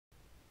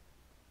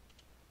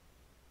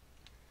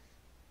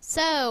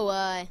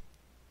So,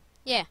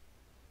 yeah.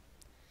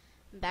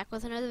 I'm back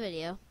with another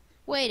video.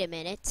 Wait a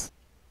minute.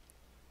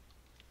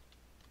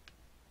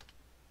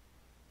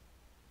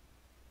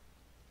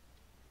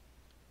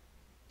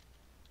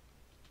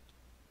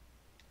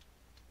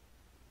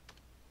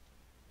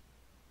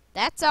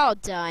 That's all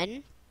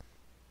done.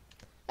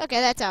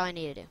 Okay, that's all I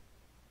need to do.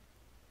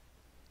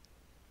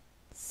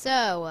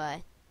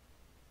 So,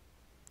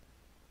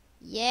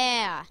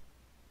 yeah.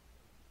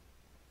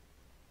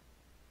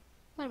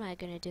 What am I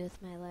gonna do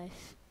with my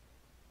life?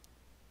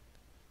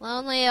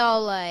 Lonely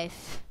old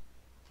life.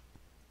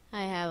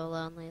 I have a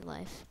lonely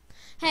life.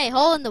 Hey,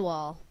 hole in the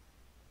wall.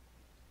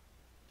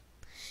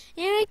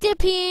 Eric the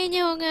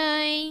piano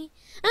guy.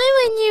 I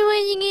want you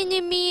watching in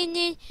the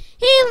minute.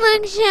 He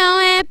looks so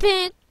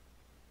epic.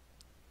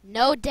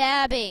 No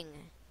dabbing.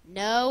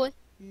 No,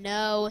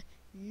 no,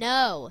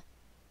 no.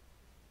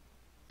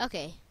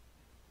 Okay.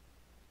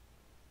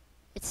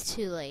 It's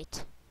too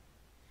late.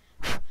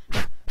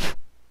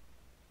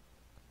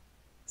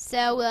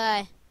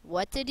 So,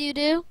 what did you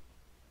do?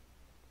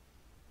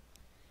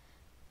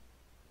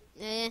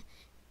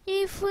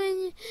 If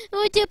when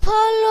with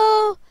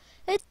Apollo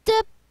at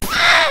the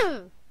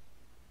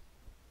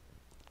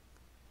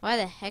Why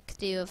the heck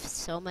do you have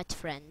so much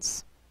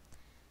friends?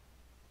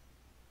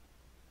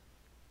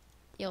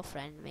 You'll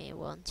friend me,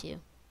 won't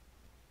you?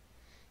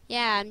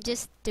 Yeah, I'm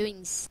just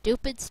doing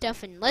stupid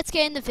stuff, and let's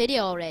get in the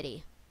video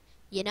already.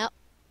 You know?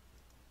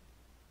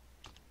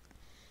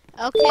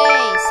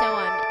 Okay, so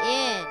I'm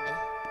in.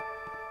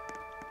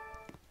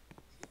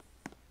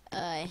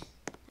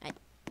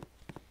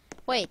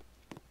 Wait.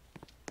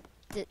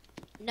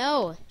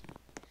 No.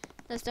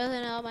 This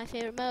doesn't know my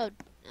favorite mode.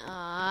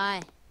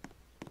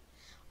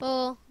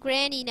 Well,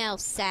 Granny now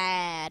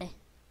sad.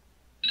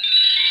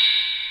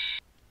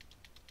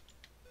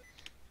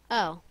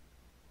 Oh.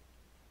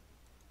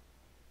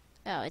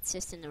 Oh, it's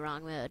just in the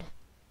wrong mode.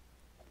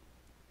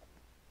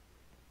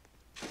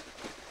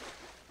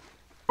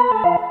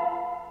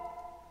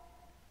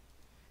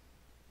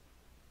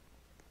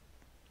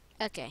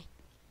 Okay.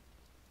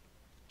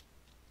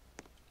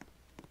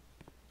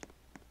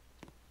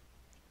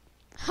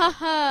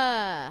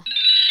 Haha!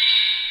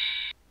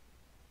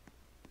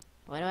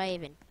 What do I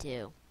even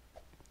do?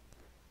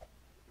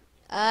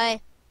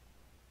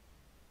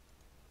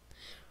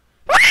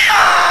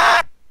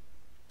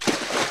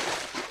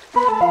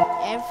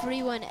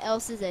 Everyone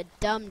else is a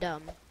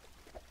dum-dum.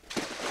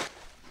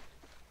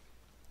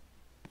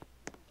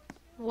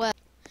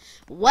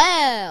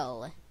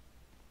 Well,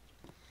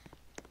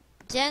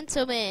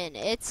 gentlemen,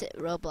 it's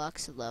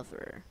Roblox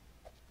Lover.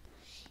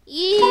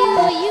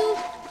 You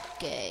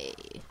gay.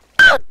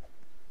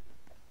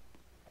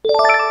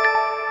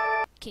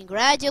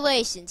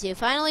 Congratulations, you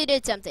finally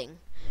did something.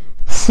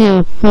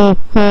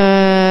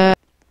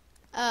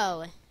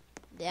 Oh,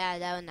 yeah,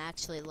 that one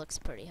actually looks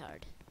pretty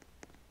hard.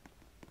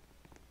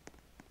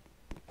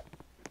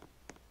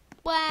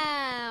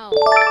 Wow!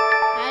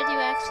 How did you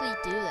actually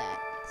do that?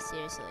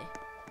 Seriously.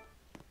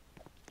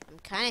 I'm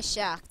kind of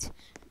shocked.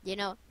 You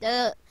know,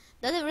 does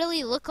it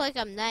really look like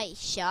I'm that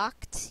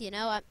shocked? You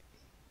know, I'm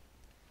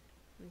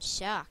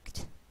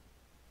shocked.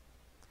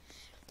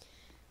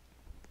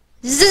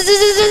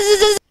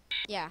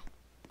 Yeah.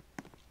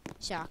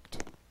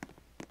 Shocked.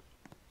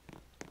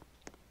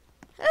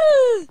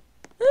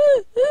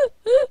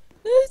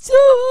 It's so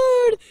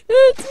hard!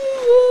 It's so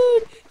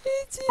hard!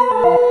 It's so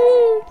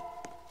hard!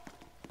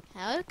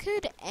 How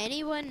could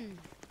anyone...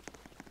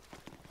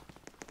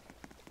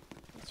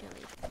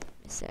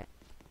 miss it?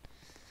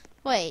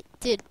 Wait,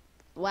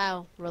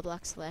 wow,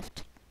 Roblox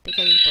left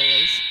because of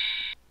bullies.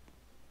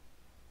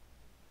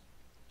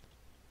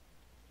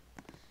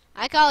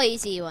 I call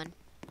easy one.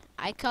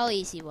 I call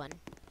easy one.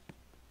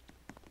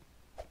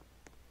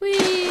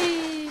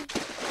 Whee!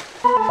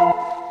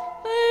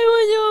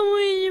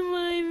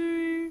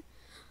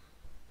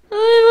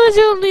 I was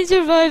only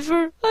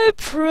survivor. I'm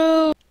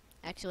pro.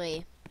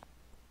 Actually,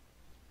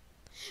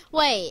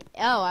 wait.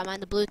 Oh, I'm on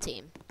the blue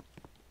team.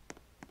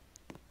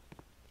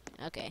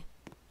 Okay.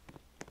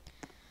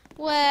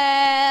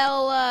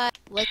 Well,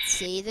 let's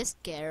see this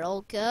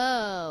girl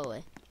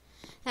go.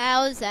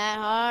 How is that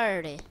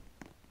hard?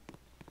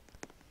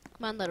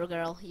 Come on, little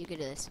girl. You can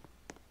do this.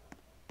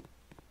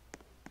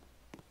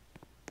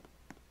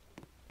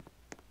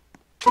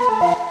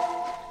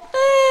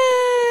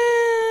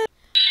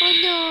 Oh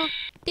no.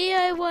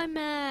 DIY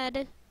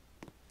mad.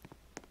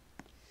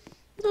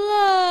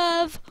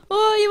 Love.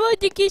 Oh, you want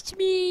to kiss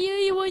me? Yeah,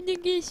 you want to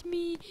kiss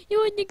me? You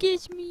want to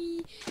kiss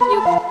me?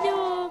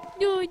 No,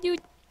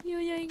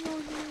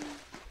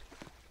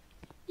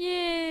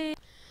 yeah.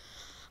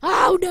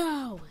 Oh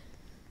no,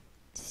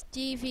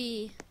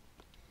 Stevie.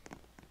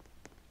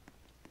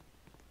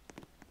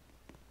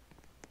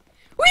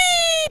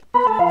 Whee!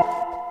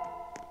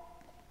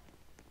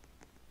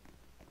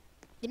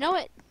 You know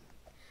what?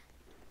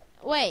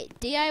 Wait,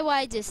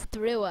 DIY just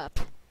threw up.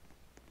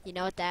 You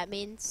know what that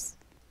means?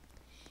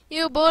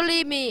 You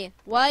bully me.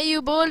 Why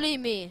you bully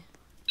me?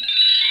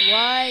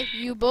 Why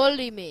you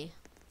bully me?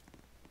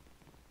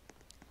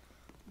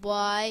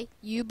 Why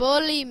you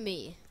bully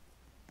me?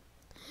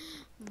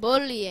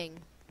 Bullying.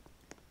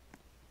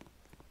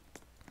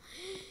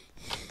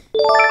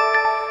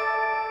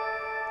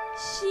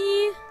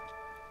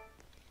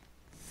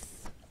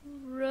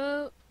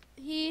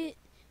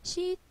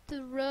 She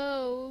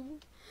throw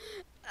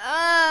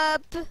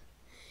up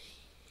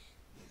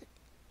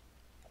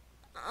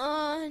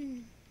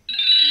on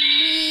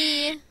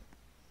me.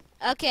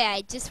 Okay,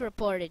 I just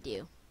reported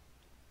you.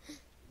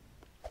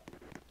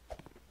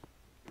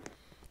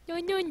 No,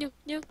 no, no,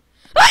 no.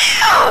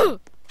 Ah!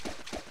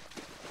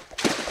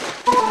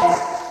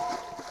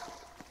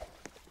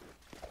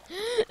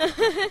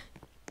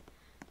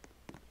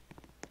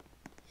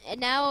 And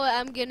now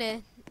I'm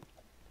gonna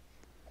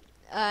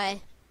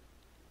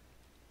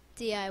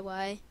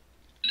DIY.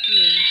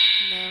 You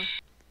know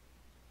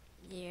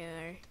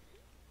you're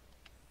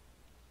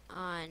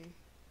on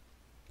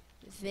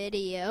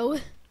video.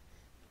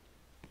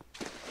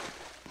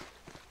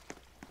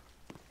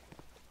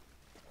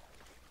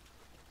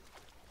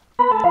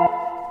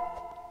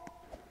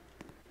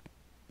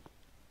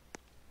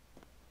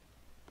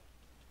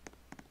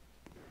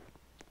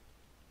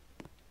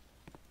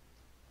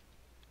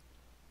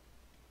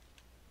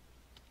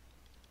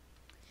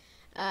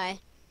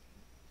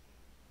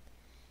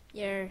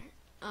 You're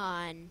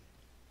on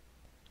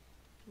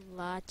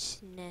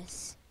Loch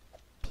Ness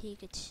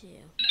Pikachu.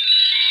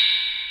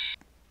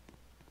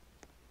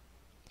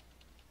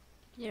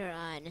 You're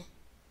on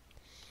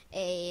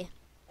a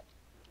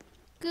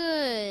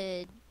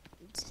good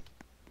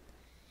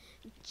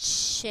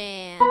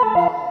channel.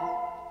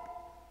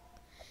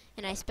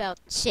 And I spelled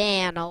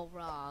channel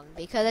wrong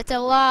because it's a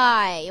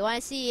lie. You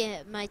wanna see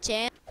my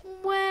channel?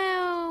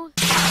 Wow.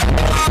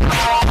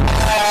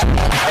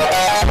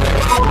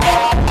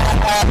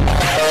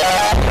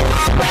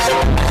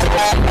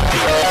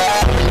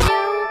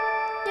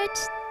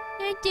 That's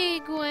a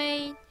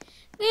great.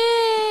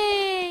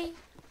 Yay!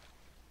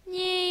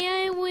 Yay,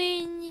 I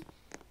win.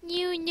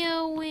 You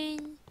know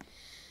win.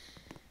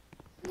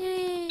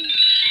 Yay.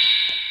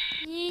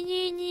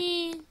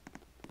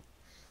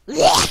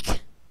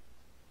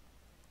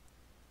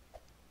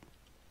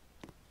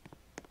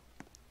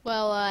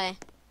 Well, I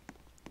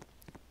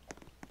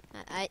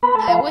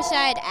wish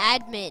I had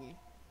admin.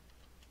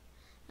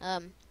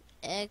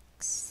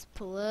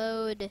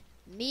 Explode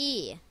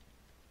me.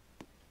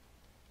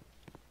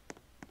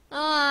 Oh,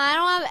 I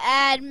don't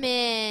have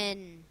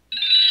admin.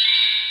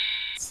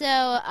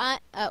 So,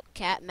 oh,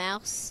 cat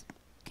mouse.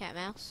 Cat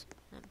mouse.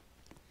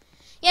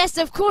 Yes,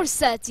 of course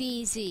that's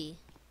easy.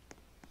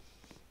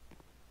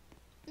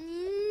 No.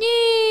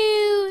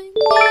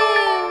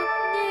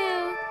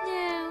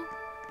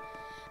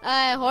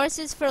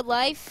 Horses for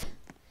life?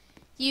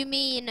 You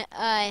mean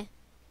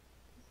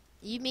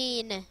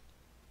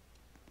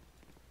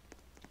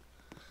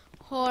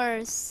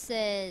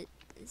horses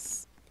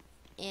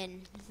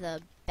in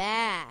the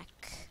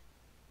back.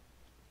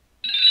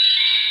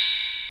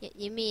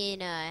 You mean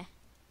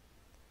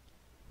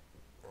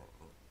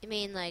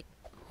like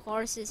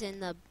horses in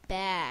the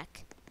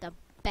back. The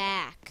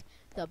back.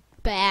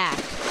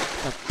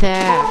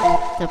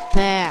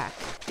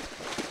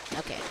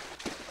 Okay.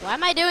 Why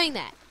am I doing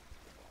that?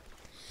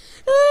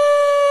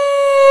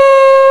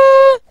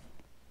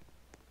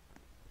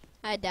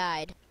 I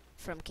died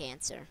from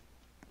cancer.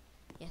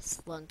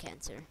 Yes, lung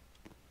cancer.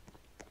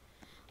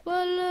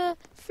 Well,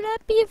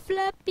 flappy.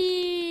 What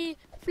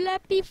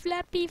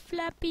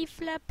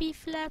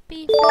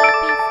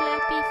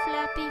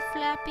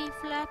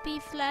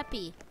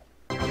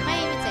am I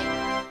even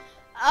saying?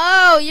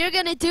 Oh, you're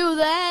gonna do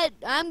that?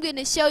 I'm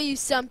gonna show you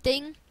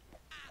something.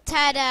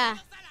 Ta-da!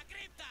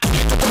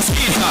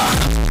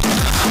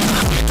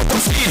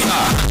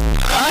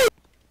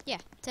 Yeah,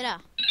 ta-da.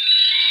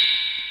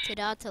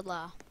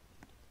 Ta-da.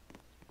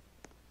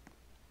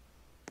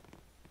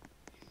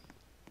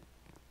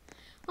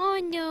 Oh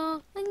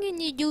no, I'm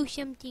gonna do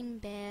something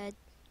bad.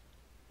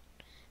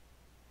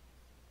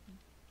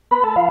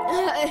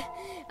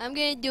 I'm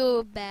gonna do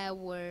a bad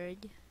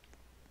word.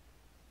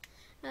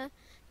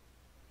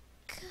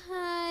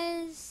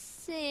 Cousins.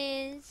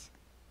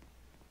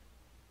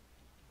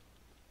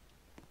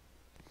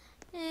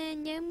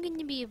 And I'm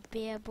gonna be a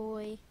bad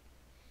boy.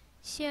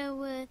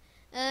 So,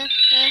 I'm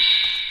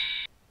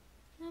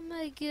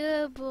a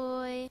good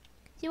boy.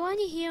 Do you want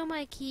to hear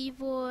my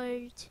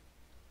keyboard?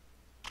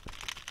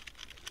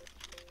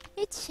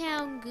 It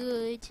sounds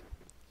good.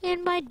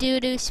 And my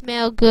doo-doo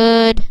smell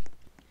good.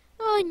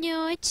 Oh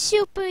no, it's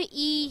super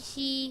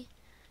easy.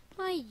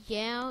 I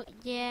doubt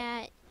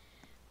that.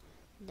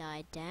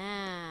 Lie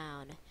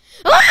down.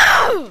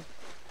 Oh!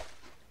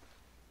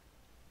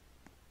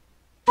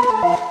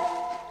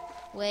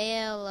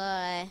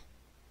 Well,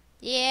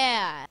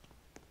 yeah.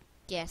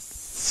 Yes,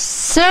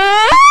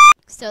 sir.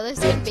 So this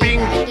is Bing,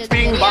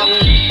 bing, bong,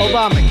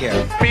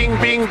 Obamacare. Bing,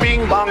 bing,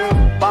 bing, bong,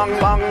 bong,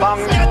 bong, bong.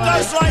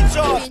 If you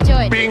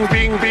enjoyed. Bing,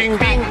 bing, bing,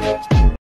 bing.